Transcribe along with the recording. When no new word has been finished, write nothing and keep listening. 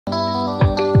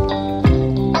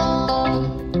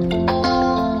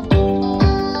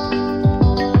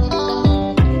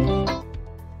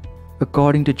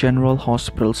According to General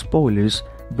Hospital spoilers,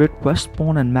 Britt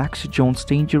Westbourne and Maxie Jones'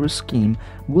 dangerous scheme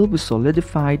will be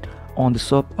solidified on the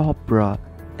soap opera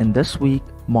in this week,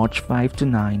 March 5 to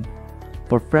 9.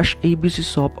 For fresh ABC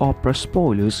soap opera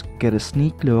spoilers, get a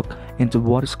sneak look into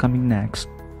what is coming next.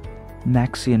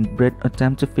 Maxie and Britt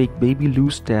attempt to fake baby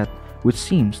Lou's death, which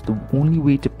seems the only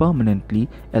way to permanently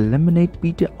eliminate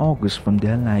Peter August from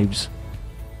their lives.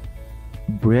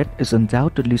 Britt is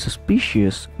undoubtedly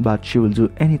suspicious, but she will do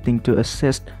anything to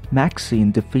assist Maxie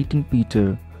in defeating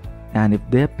Peter, and if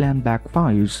their plan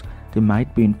backfires, they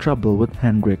might be in trouble with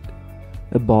Henrik.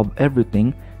 Above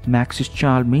everything, Maxie's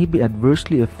child may be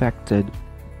adversely affected.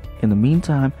 In the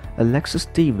meantime, Alexis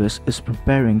Davis is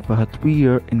preparing for her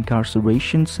 3-year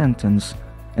incarceration sentence,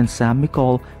 and Sam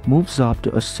McCall moves up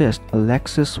to assist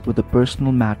Alexis with the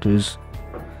personal matters.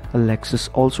 Alexis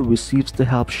also receives the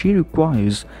help she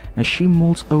requires as she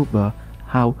mulls over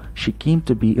how she came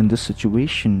to be in this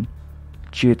situation.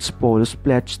 Jade spoilers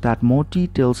pledge that more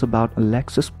details about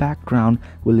Alexis' background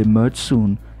will emerge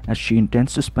soon, as she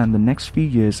intends to spend the next few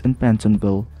years in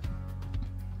Pentonville.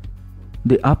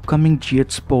 The upcoming Jade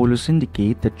spoilers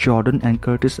indicate that Jordan and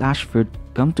Curtis Ashford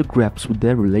come to grips with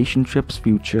their relationship's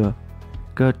future.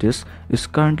 Curtis is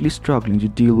currently struggling to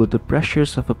deal with the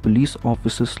pressures of a police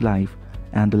officer's life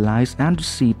and the lies and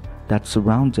deceit that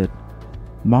surround it.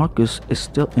 Marcus is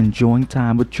still enjoying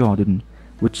time with Jordan,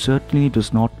 which certainly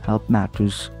does not help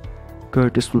matters.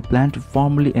 Curtis will plan to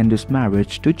formally end his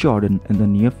marriage to Jordan in the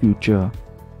near future.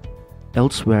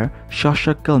 Elsewhere,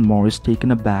 Sasha Gilmore is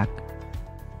taken aback.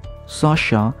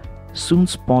 Sasha soon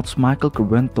spots Michael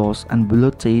Corinthos and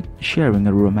Willow Tate sharing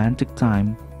a romantic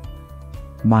time.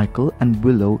 Michael and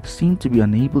Willow seem to be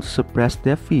unable to suppress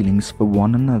their feelings for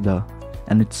one another,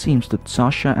 and it seems that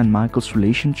Sasha and Michael's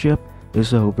relationship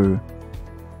is over.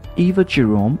 Eva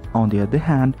Jerome, on the other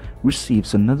hand,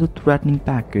 receives another threatening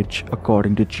package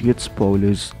according to Jade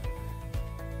spoilers.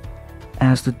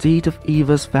 As the date of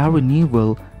Eva's vow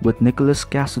renewal with Nicholas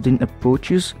Cassadine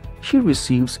approaches, she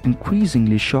receives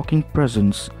increasingly shocking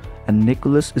presents, and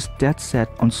Nicholas is dead set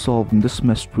on solving this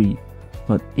mystery.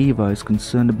 But Eva is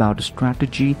concerned about his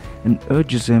strategy and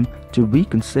urges him to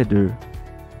reconsider.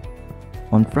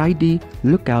 On Friday,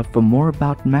 look out for more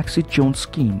about Maxie Jones'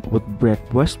 scheme with Britt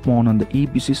Westbourne on the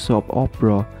ABC soap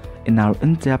opera in our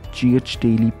in-depth GH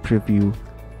Daily preview.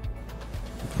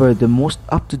 For the most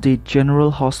up-to-date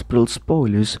General Hospital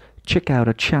spoilers, check out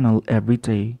our channel every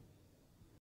day.